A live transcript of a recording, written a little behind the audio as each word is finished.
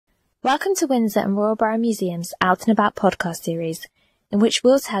Welcome to Windsor and Royal Borough Museum's Out and About podcast series, in which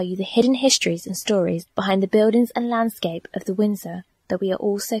we'll tell you the hidden histories and stories behind the buildings and landscape of the Windsor that we are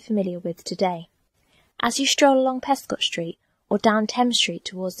all so familiar with today. As you stroll along Peascod.Street or down Thames-Street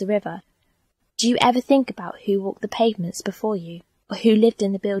towards the river, do you ever think about who walked the pavements before you, or who lived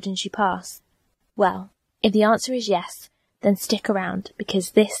in the buildings you pass? Well, if the answer is yes, then stick around,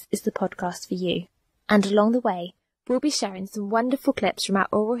 because this is the podcast for you. And along the way, we'll be sharing some wonderful clips from our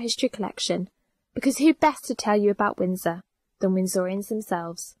oral history collection, because who best to tell you about Windsor than Windsorians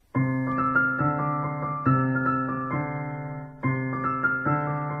themselves?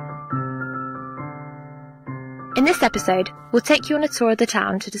 In this episode, we'll take you on a tour of the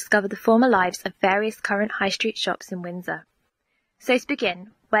town to discover the former lives of various current high street shops in Windsor. So to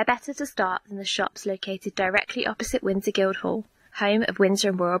begin, where better to start than the shops located directly opposite Windsor Guildhall, home of Windsor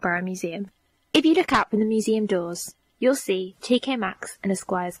and Royal Borough Museum. If you look out from the museum doors, you'll see TK Maxx and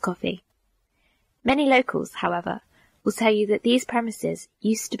Esquire's Coffee. Many locals, however, will tell you that these premises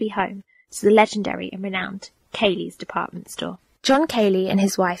used to be home to the legendary and renowned Cayley's department store. John Cayley and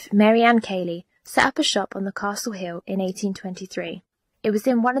his wife, Mary Ann Cayley, set up a shop on the Castle Hill in 1823. It was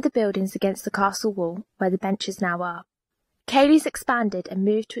in one of the buildings against the castle wall where the benches now are. Cayley's expanded and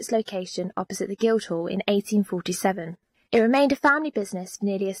moved to its location opposite the Guildhall in 1847. It remained a family business for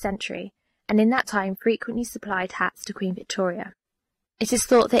nearly a century, and in that time frequently supplied hats to Queen Victoria. It is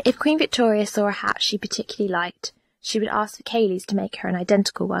thought that if Queen Victoria saw a hat she particularly liked, she would ask for Cayley's to make her an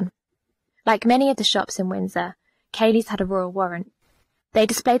identical one. Like many of the shops in Windsor, Cayley's had a royal warrant. They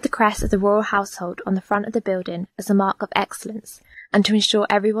displayed the crest of the royal household on the front of the building as a mark of excellence, and to ensure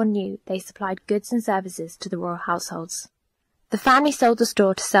everyone knew they supplied goods and services to the royal households. The family sold the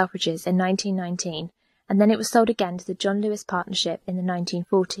store to Selfridges in 1919, and then it was sold again to the John Lewis Partnership in the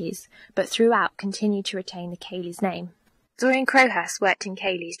 1940s, but throughout continued to retain the Cayley's name. Dorian Crowhurst worked in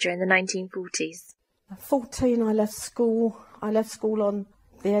Cayley's during the 1940s. At 14, I left school. I left school on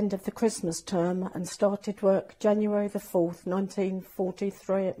the end of the Christmas term and started work January the 4th,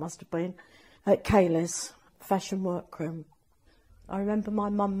 1943, it must have been, at Cayley's fashion workroom. I remember my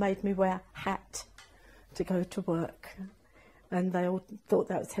mum made me wear a hat to go to work. And they all thought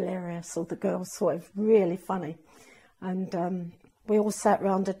that was hilarious, or the girls thought it was really funny. And we all sat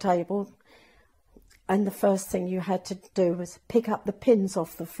round a table, and the first thing you had to do was pick up the pins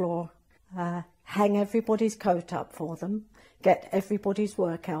off the floor, hang everybody's coat up for them, get everybody's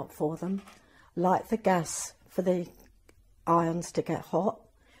work out for them, light the gas for the irons to get hot,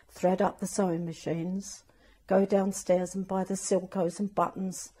 thread up the sewing machines, go downstairs and buy the silkos and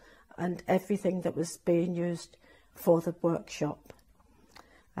buttons and everything that was being used for the workshop.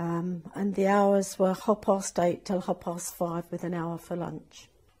 And the hours were 8:30 till 5:30 with an hour for lunch.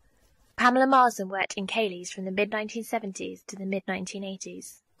 Pamela Marsden worked in Cayley's from the mid-1970s to the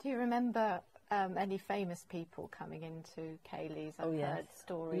mid-1980s. Do you remember any famous people coming into Cayley's? I've heard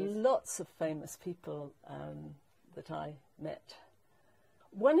stories. Lots of famous people that I met.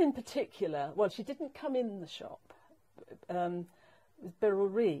 One in particular, well, she didn't come in the shop, was Beryl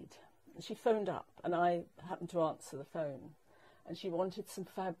Reid. She phoned up and I happened to answer the phone, and she wanted some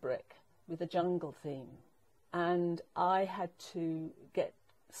fabric with a jungle theme, and I had to get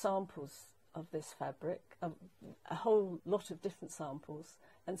samples of this fabric, a whole lot of different samples,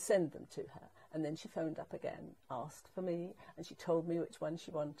 and send them to her. And then she phoned up again, asked for me, and she told me which one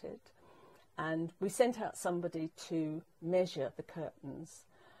she wanted, and we sent out somebody to measure the curtains,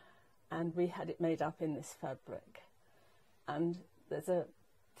 and we had it made up in this fabric. And there's a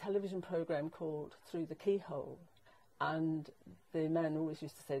television programme called Through the Keyhole, and the man always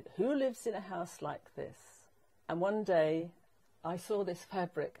used to say, "Who lives in a house like this?" And one day I saw this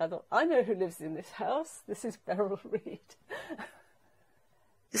fabric. I thought, I know who lives in this house. This is Beryl Reid.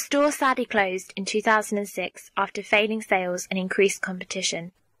 The store sadly closed in 2006 after failing sales and increased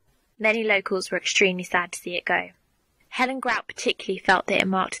competition. Many locals were extremely sad to see it go. Helen Grout particularly felt that it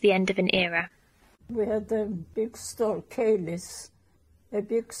marked the end of an era. We had a big store, Cayley's. A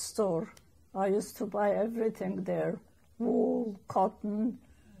big store. I used to buy everything there. Wool, cotton,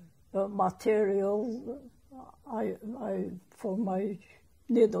 material, I for my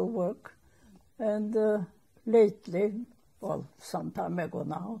needlework. And lately, well, some time ago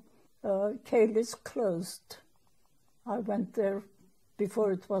now, Cayley's closed. I went there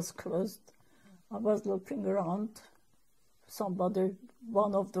before it was closed. I was looking around. Somebody,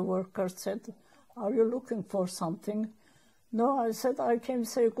 one of the workers said, "Are you looking for something?" No, I said, I came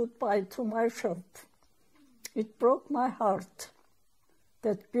say goodbye to my shop. It broke my heart.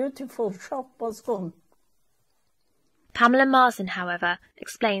 That beautiful shop was gone. Pamela Marsden, however,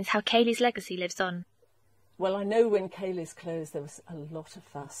 explains how Cayley's legacy lives on. Well, I know when Cayley's closed there was a lot of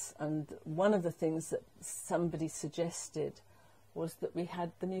fuss, and one of the things that somebody suggested was that we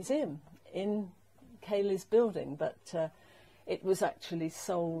had the museum in Cayley's building, but it was actually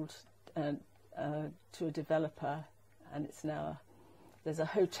sold to a developer, and it's now there's a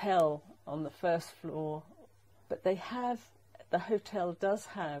hotel on the first floor, but the hotel does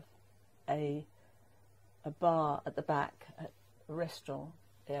have a bar at the back, a restaurant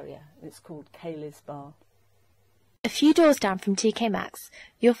area. It's called Cayley's Bar. A few doors down from TK Maxx,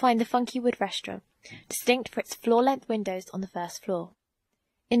 you'll find the Funky Wood restaurant, distinct for its floor-length windows on the first floor.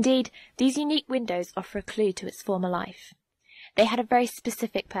 Indeed, these unique windows offer a clue to its former life. They had a very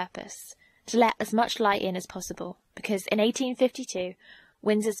specific purpose, to let as much light in as possible, because in 1852,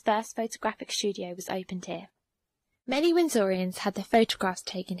 Windsor's first photographic studio was opened here. Many Windsorians had their photographs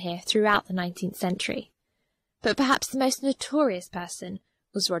taken here throughout the 19th century, but perhaps the most notorious person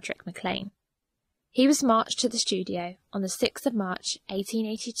was Roderick Maclean. He was marched to the studio on the 6th of March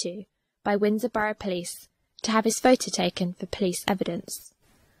 1882 by Windsor Borough Police to have his photo taken for police evidence.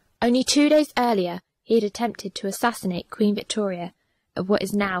 Only 2 days earlier, he had attempted to assassinate Queen Victoria at what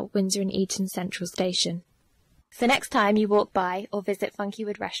is now Windsor and Eton Central Station. So next time you walk by or visit Funky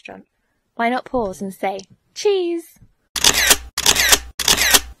Wood Restaurant, why not pause and say, cheese?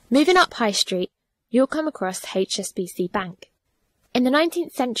 Moving up High Street, you'll come across HSBC Bank. In the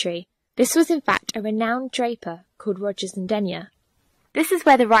 19th century, this was in fact a renowned draper called Rogers and Denyer. This is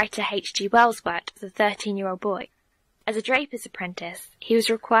where the writer H.G. Wells worked as a 13-year-old boy. As a draper's apprentice, he was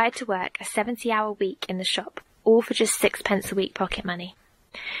required to work a 70-hour week in the shop, all for just 6p a week pocket money.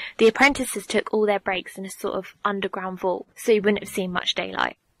 The apprentices took all their breaks in a sort of underground vault, so you wouldn't have seen much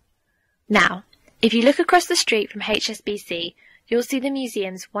daylight. Now, if you look across the street from HSBC, you'll see the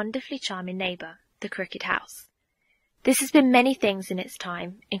museum's wonderfully charming neighbour, the Crooked House. This has been many things in its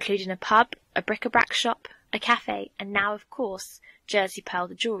time, including a pub, a bric-a-brac shop, a cafe, and now, of course, Jersey Pearl,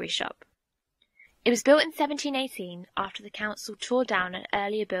 the jewellery shop. It was built in 1718 after the council tore down an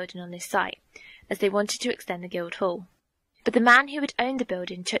earlier building on this site, as they wanted to extend the Guildhall. But the man who had owned the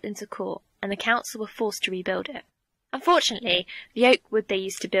building took them to court, and the council were forced to rebuild it. Unfortunately, the oak wood they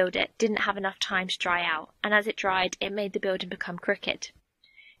used to build it didn't have enough time to dry out, and as it dried, it made the building become crooked.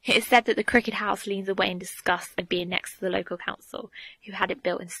 It is said that the Crooked House leans away in disgust at being next to the local council, who had it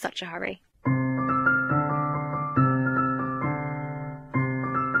built in such a hurry.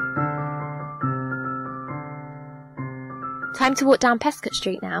 Time to walk down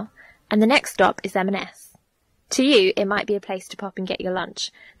Peascod.Street now, and the next stop is M&S. To you, it might be a place to pop and get your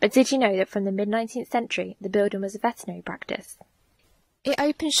lunch, but did you know that from the mid-19th century, the building was a veterinary practice? It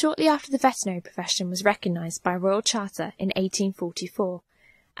opened shortly after the veterinary profession was recognised by a royal charter in 1844,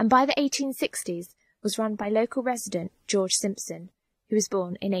 and by the 1860s was run by local resident George Simpson, who was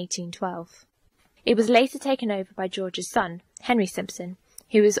born in 1812. It was later taken over by George's son, Henry Simpson,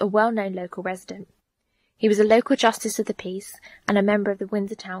 who was a well-known local resident. He was a local justice of the peace and a member of the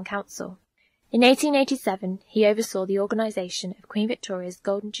Windsor Town Council. In 1887, he oversaw the organisation of Queen Victoria's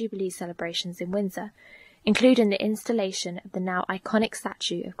Golden Jubilee celebrations in Windsor, including the installation of the now iconic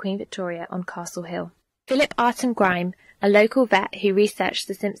statue of Queen Victoria on Castle Hill. Philip Arton Grime, a local vet who researched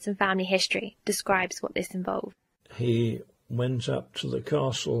the Simpson family history, describes what this involved. He went up to the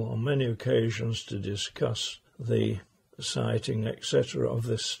castle on many occasions to discuss the sighting, etc., of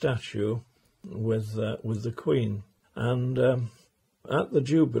this statue with the Queen. And at the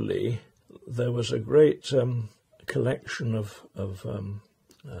Jubilee, there was a great collection of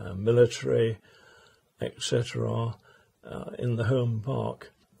military, etc., in the Home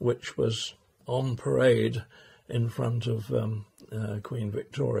Park, which was on parade in front of Queen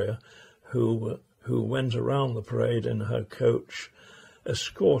Victoria, who went around the parade in her coach,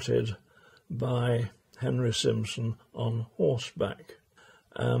 escorted by Henry Simpson on horseback.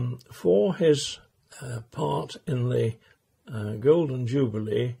 For his part in the Golden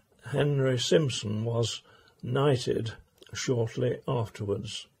Jubilee, Henry Simpson was knighted shortly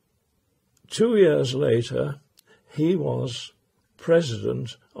afterwards. 2 years later, he was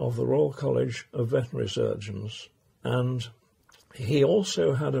president of the Royal College of Veterinary Surgeons, and he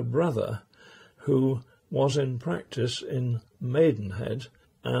also had a brother who was in practice in Maidenhead,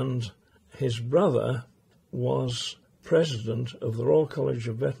 and his brother was president of the Royal College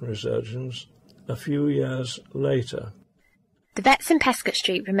of Veterinary Surgeons a few years later. The vets in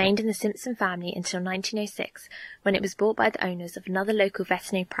Peascod.Street remained in the Simpson family until 1906, when it was bought by the owners of another local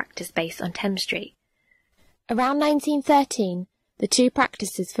veterinary practice based on Thames Street. Around 1913, the two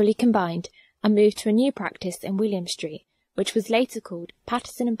practices fully combined and moved to a new practice in William Street, which was later called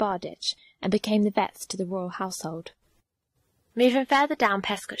Patterson and Barditch, and became the vets to the royal household. Moving further down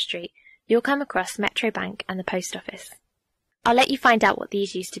Peascod.Street, you'll come across Metro Bank and the post office. I'll let you find out what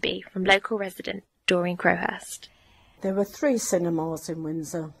these used to be from local resident Doreen Crowhurst. There were 3 cinemas in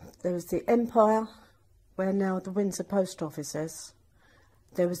Windsor. There was the Empire, where now the Windsor post office is.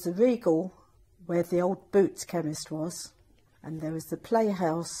 There was the Regal, where the old Boots chemist was. And there was the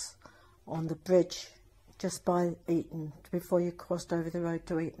Playhouse on the bridge just by Eton, before you crossed over the road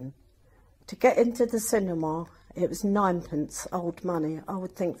to Eton. To get into the cinema, it was 9p, old money. I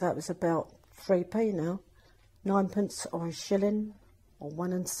would think that was about 3p now. 9p or a shilling, or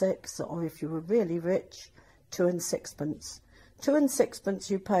 1 and 6, or if you were really rich, 2 and 6p. 2 and 6p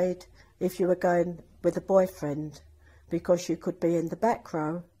you paid if you were going with a boyfriend, because you could be in the back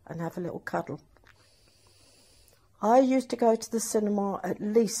row and have a little cuddle. I used to go to the cinema at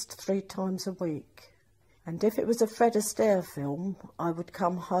least 3 times a week. And if it was a Fred Astaire film, I would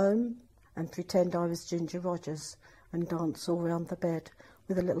come home and pretend I was Ginger Rogers and dance all round the bed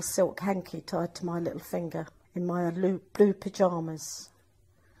with a little silk hanky tied to my little finger in my blue pyjamas.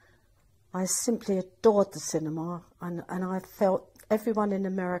 I simply adored the cinema, and I felt everyone in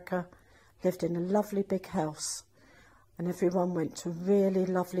America lived in a lovely big house, and everyone went to really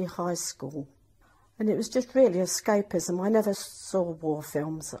lovely high school. And it was just really escapism. I never saw war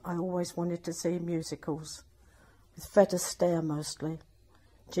films. I always wanted to see musicals, with Fred Astaire mostly,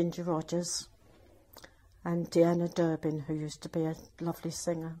 Ginger Rogers, and Deanna Durbin, who used to be a lovely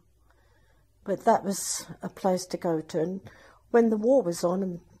singer. But that was a place to go to. And when the war was on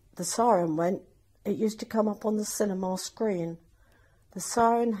and the siren went, it used to come up on the cinema screen. The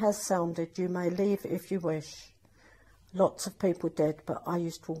siren has sounded, you may leave if you wish. Lots of people did, but I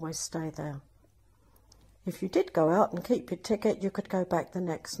used to always stay there. If you did go out and keep your ticket, you could go back the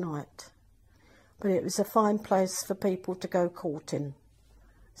next night. But it was a fine place for people to go courting,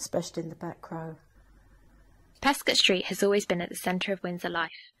 especially in the back row. Peascod.Street has always been at the centre of Windsor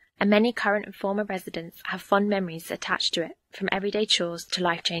life, and many current and former residents have fond memories attached to it, from everyday chores to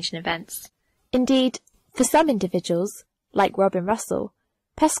life-changing events. Indeed, for some individuals, like Robin Russell,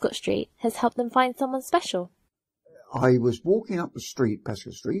 Peascod.Street has helped them find someone special. I was walking up the street,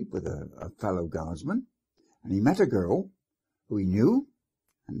 Peascod.Street, with a fellow guardsman, and he met a girl who he knew,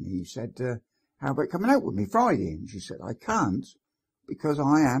 and he said, how about coming out with me Friday? And she said, I can't, because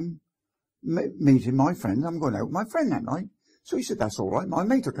I am meeting my friend. I'm going out with my friend that night. So he said, that's all right, my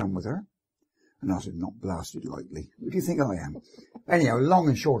mate will come with her. And I said, not blasted likely. Who do you think I am? Anyhow, long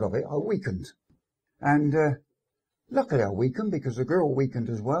and short of it, I weakened. And luckily I weakened, because the girl weakened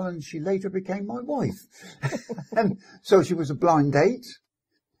as well, and she later became my wife. And so she was a blind date.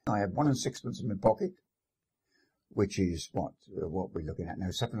 I had 1 and 6p in my pocket, which is what we're looking at now,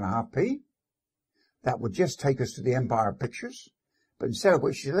 7.5p. That would just take us to the Empire Pictures. But instead of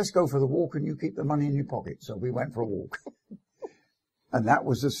which, she said, let's go for the walk and you keep the money in your pocket. So we went for a walk. And that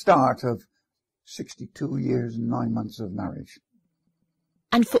was the start of 62 years and 9 months of marriage.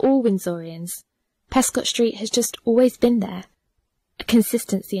 And for all Windsorians, Peascod.Street has just always been there, a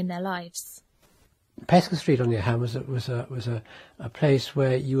consistency in their lives. Peascod.Street, on the other hand, was a place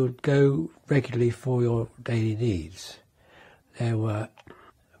where you would go regularly for your daily needs. There were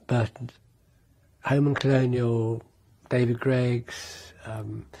Burton's, Home and Colonial, David Gregg's,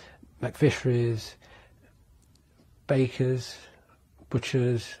 McFishery's, bakers,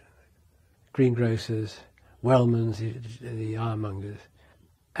 butchers, greengrocers, Wellman's, the ironmongers,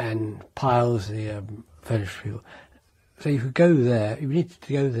 and Piles, the furniture people. So you could go there, you needed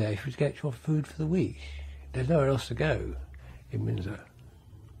to go there if you get your food for the week. There's nowhere else to go in Windsor.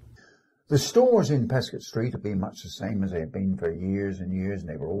 The stores in Peascod.Street have been much the same as they have been for years and years, and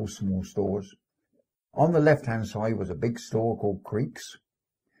they were all small stores. On the left-hand side was a big store called Creeks,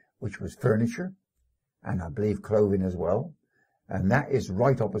 which was furniture, and I believe clothing as well. And that is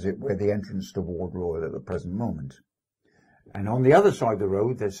right opposite where the entrance to Ward Royal at the present moment. And on the other side of the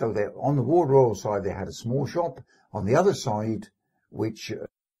road, on the Ward Royal side, they had a small shop. On the other side, which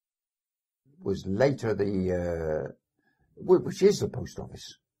was later which is the post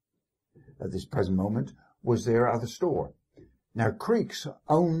office at this present moment, was their other store. Now, Creeks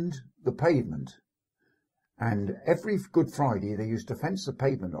owned the pavement, and every Good Friday they used to fence the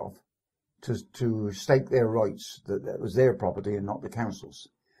pavement off to stake their rights, that was their property and not the council's.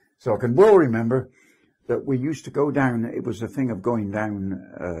 So I can well remember that we used to go down, it was a thing of going down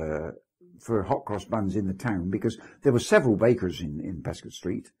for hot cross buns in the town, because there were several bakers in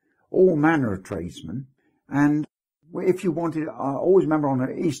Peascod.Street, all manner of tradesmen, and if you wanted, I always remember on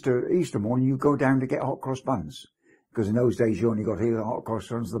an Easter morning, you go down to get hot cross buns, because in those days you only got here the hot cross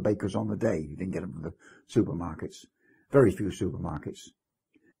buns, the bakers on the day, you didn't get them from the supermarkets, very few supermarkets.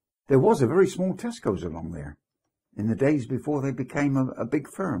 There was a very small Tesco's along there in the days before they became a big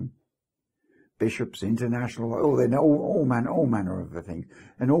firm. Bishops International, all manner of things,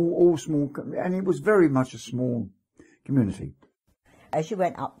 and all small, and it was very much a small community. As you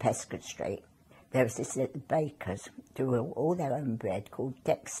went up Peascod.Street, there was this little baker's do all their own bread called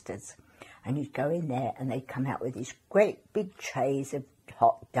Dexter's, and you'd go in there and they'd come out with these great big trays of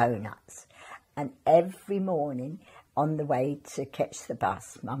hot doughnuts, and every morning on the way to catch the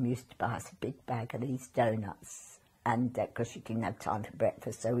bus, Mum used to buy us a big bag of these doughnuts. And because she didn't have time for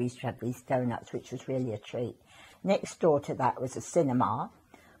breakfast, so we used to have these doughnuts, which was really a treat. Next door to that was a cinema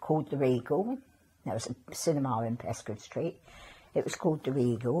called the Regal. There was a cinema in Peascod.Street. It was called the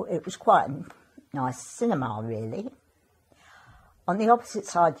Regal. It was quite a nice cinema, really. On the opposite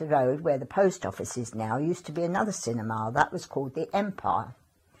side of the road, where the post office is now, used to be another cinema. That was called the Empire.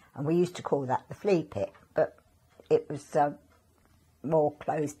 And we used to call that the Flea Pit. But it was more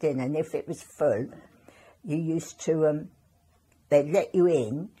closed in, and if it was full, you used to, they'd let you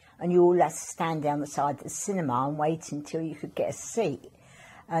in, and you all had to stand down the side of the cinema and wait until you could get a seat.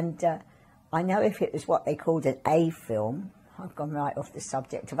 And I know if it was what they called an A film, I've gone right off the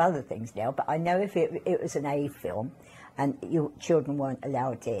subject of other things now, but I know if it was an A film and your children weren't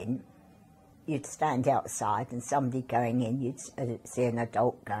allowed in, you'd stand outside and somebody going in, you'd see an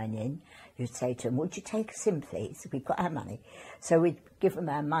adult going in, you'd say to them, would you take us in, please? We've got our money. So we'd give them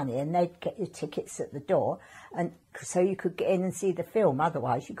our money and they'd get your tickets at the door, and so you could get in and see the film.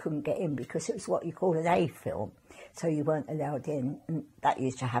 Otherwise you couldn't get in because it was what you call an A film, so you weren't allowed in, and that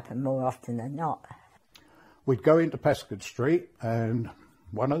used to happen more often than not. We'd go into Peascod.Street and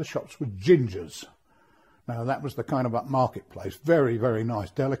one of the shops was Ginger's. Now that was the kind of upmarket place, very, very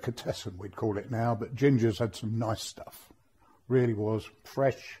nice, delicatessen we'd call it now, but Ginger's had some nice stuff. Really was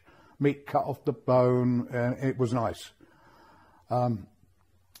fresh, meat cut off the bone, and it was nice.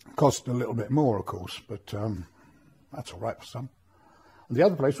 Cost a little bit more, of course, but that's all right for some. And the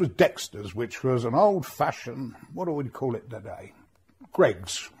other place was Dexter's, which was an old-fashioned, what do we call it today?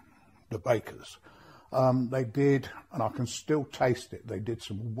 Greg's, the bakers. They did, and I can still taste it, they did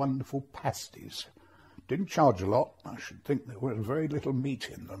some wonderful pasties. Didn't charge a lot. I should think there was very little meat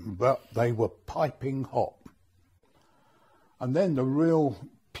in them, but they were piping hot. And then the real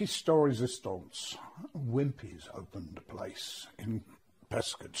piece de resistance, Wimpy's opened a place in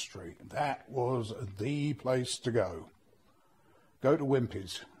Peascod.Street. That was the place to go. Go to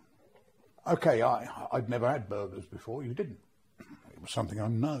Wimpy's. Okay, I'd never had burgers before. You didn't. It was something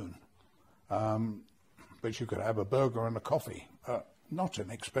unknown. But you could have a burger and a coffee at not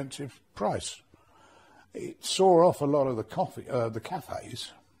an expensive price. It saw off a lot of the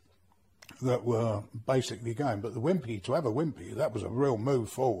cafes that were basically going, but the Wimpy, to have a Wimpy, that was a real move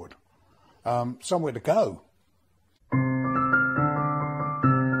forward. Somewhere to go.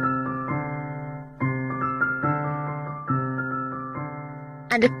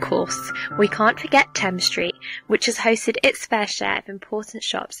 And of course, we can't forget Thames Street, which has hosted its fair share of important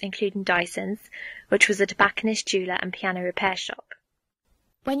shops, including Dyson's, which was a tobacconist, jeweller and piano repair shop.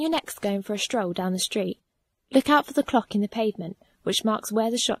 When you're next going for a stroll down the street, look out for the clock in the pavement, which marks where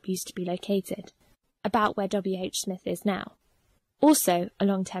the shop used to be located, about where W.H. Smith is now. Also,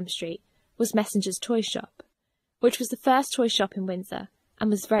 along Thames Street, was Messenger's Toy Shop, which was the first toy shop in Windsor and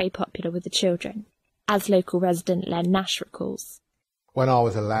was very popular with the children, as local resident Len Nash recalls. When I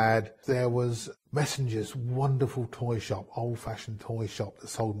was a lad, there was Messenger's wonderful toy shop, old-fashioned toy shop that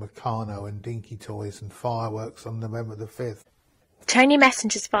sold Meccano and Dinky toys and fireworks on November the 5th. Tony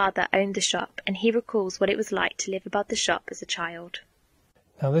Messenger's father owned the shop, and he recalls what it was like to live above the shop as a child.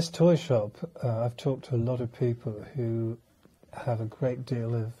 Now, this toy shop, I've talked to a lot of people who have a great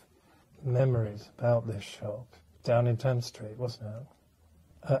deal of memories about this shop. Down in Thames Street, wasn't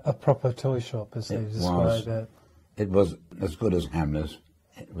it? A proper toy shop, as they described it. It was as good as Hamler's.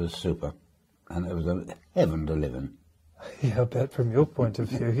 It was super. And it was a heaven to live in. Yeah, I bet from your point of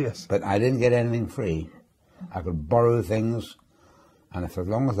view, yes. But I didn't get anything free. I could borrow things, and as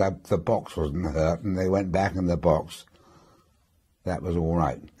long as the box wasn't hurt and they went back in the box, that was all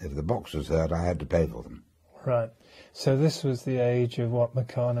right. If the box was hurt, I had to pay for them. Right. So this was the age of what,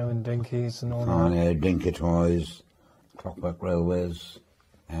 Meccano and Dinkies and all that? Meccano, Dinky toys, Clockwork Railways,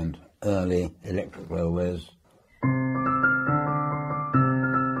 and early electric railways.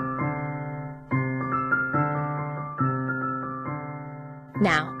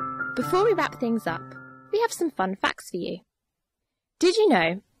 Now, before we wrap things up, we have some fun facts for you. Did you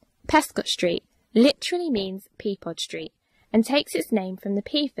know Peascod.Street literally means Peapod Street and takes its name from the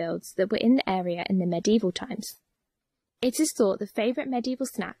pea fields that were in the area in the medieval times? It is thought the favourite medieval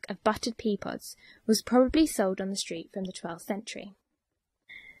snack of buttered pea pods was probably sold on the street from the 12th century.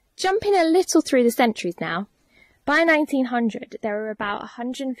 Jumping a little through the centuries now, By 1900, there were about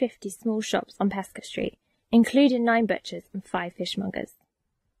 150 small shops on Peascod.Street, including 9 butchers and 5 fishmongers.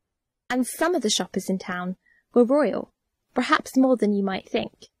 And some of the shoppers in town were royal, perhaps more than you might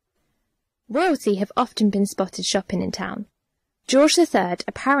think. Royalty have often been spotted shopping in town. George III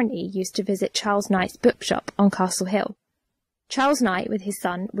apparently used to visit Charles Knight's bookshop on Castle Hill. Charles Knight, with his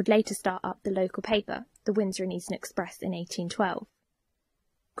son, would later start up the local paper, the Windsor and Eastern Express, in 1812.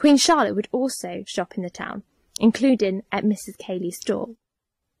 Queen Charlotte would also shop in the town, including at Mrs. Cayley's stall.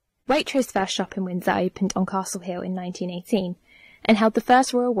 Waitrose first shop in Windsor opened on Castle Hill in 1918 and held the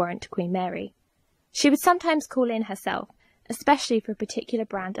first royal warrant to Queen Mary. She would sometimes call in herself, especially for a particular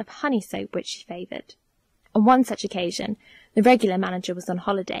brand of honey soap which she favoured. On one such occasion, the regular manager was on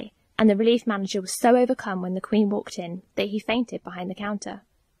holiday, and the relief manager was so overcome when the Queen walked in that he fainted behind the counter.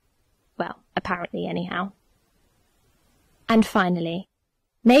 Well, apparently anyhow. And finally,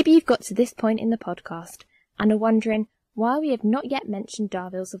 maybe you've got to this point in the podcast and are wondering why we have not yet mentioned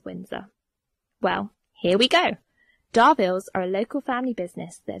Darvilles of Windsor. Well, here we go. Darvilles are a local family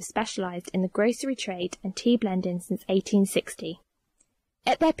business that have specialised in the grocery trade and tea blending since 1860.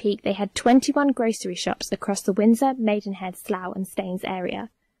 At their peak, they had 21 grocery shops across the Windsor, Maidenhead, Slough and Staines area,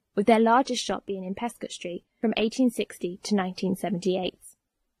 with their largest shop being in Peascod.Street from 1860 to 1978.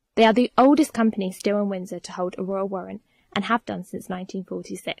 They are the oldest company still in Windsor to hold a royal warrant and have done since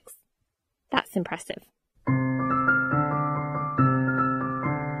 1946. That's impressive.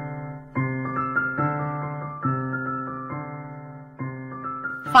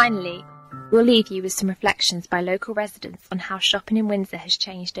 Finally, we'll leave you with some reflections by local residents on how shopping in Windsor has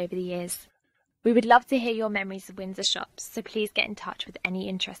changed over the years. We would love to hear your memories of Windsor shops, so please get in touch with any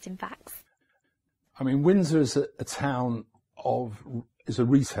interesting facts. I mean, Windsor is is a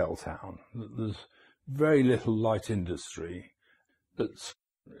retail town. There's very little light industry. That's,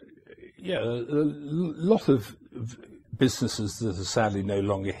 a lot of businesses that are sadly no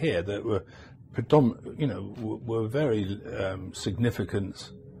longer here that were were very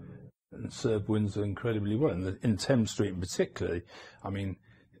significant and served Windsor incredibly well. And in Thames Street in particular, I mean,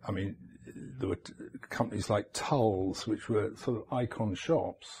 there were companies like Tull's, which were sort of icon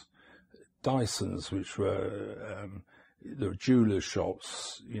shops, Dyson's, which were there were jewellers'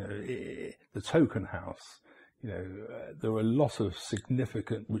 shops, the Token House. There were a lot of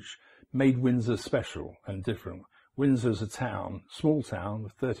significant, which made Windsor special and different. Windsor's a town, small town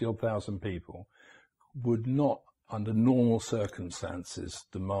of 30-odd thousand people, would not, under normal circumstances,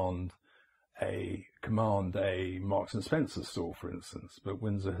 command a Marks and Spencer store, for instance, but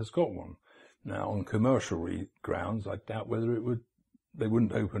Windsor has got one. Now, on commercial grounds, I doubt whether they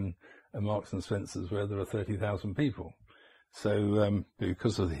wouldn't open a Marks and Spencer's where there are 30,000 people. So,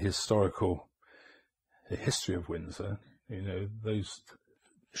 because of the history of Windsor, those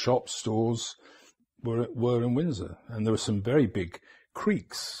shops, stores were in Windsor, and there were some very big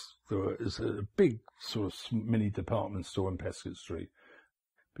creeks. There was a big sort of mini department store in Peascod.Street.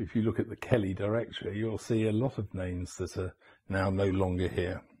 But if you look at the Kelly directory, you'll see a lot of names that are now no longer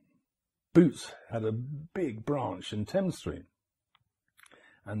here. Boots had a big branch in Thames Street,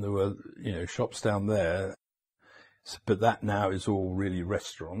 and there were, shops down there. But that now is all really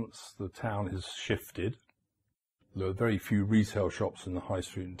restaurants. The town has shifted. There are very few retail shops in the High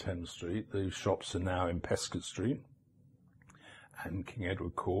Street and Thames Street. Those shops are now in Peascod.Street and King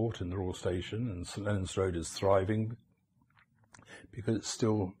Edward Court and the Royal Station, and St Leonard's Road is thriving because it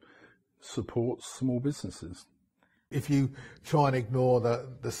still supports small businesses. If you try and ignore the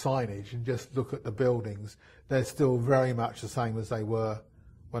signage and just look at the buildings, they're still very much the same as they were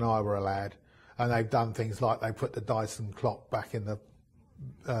when I were a lad. And they've done things like they put the Dyson clock back in the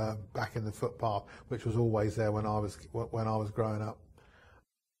footpath, which was always there when I was growing up.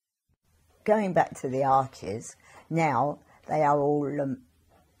 Going back to the arches, now they are all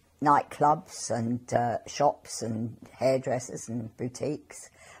nightclubs and shops and hairdressers and boutiques.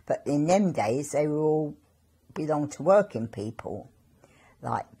 But in them days, they were all belonged to working people,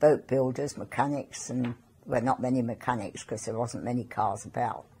 like boat builders, mechanics, and, well, not many mechanics because there wasn't many cars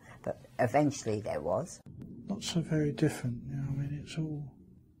about, but eventually there was. Not so very different, it's all,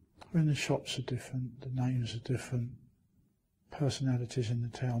 the shops are different, the names are different, personalities in the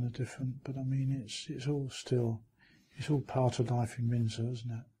town are different, but it's all still, it's all part of life in Windsor,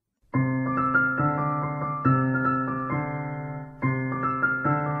 isn't it?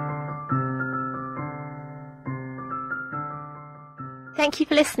 Thank you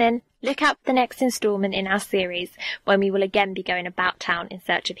for listening. Look out for the next instalment in our series, when we will again be going about town in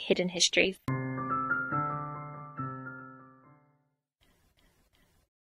search of hidden histories.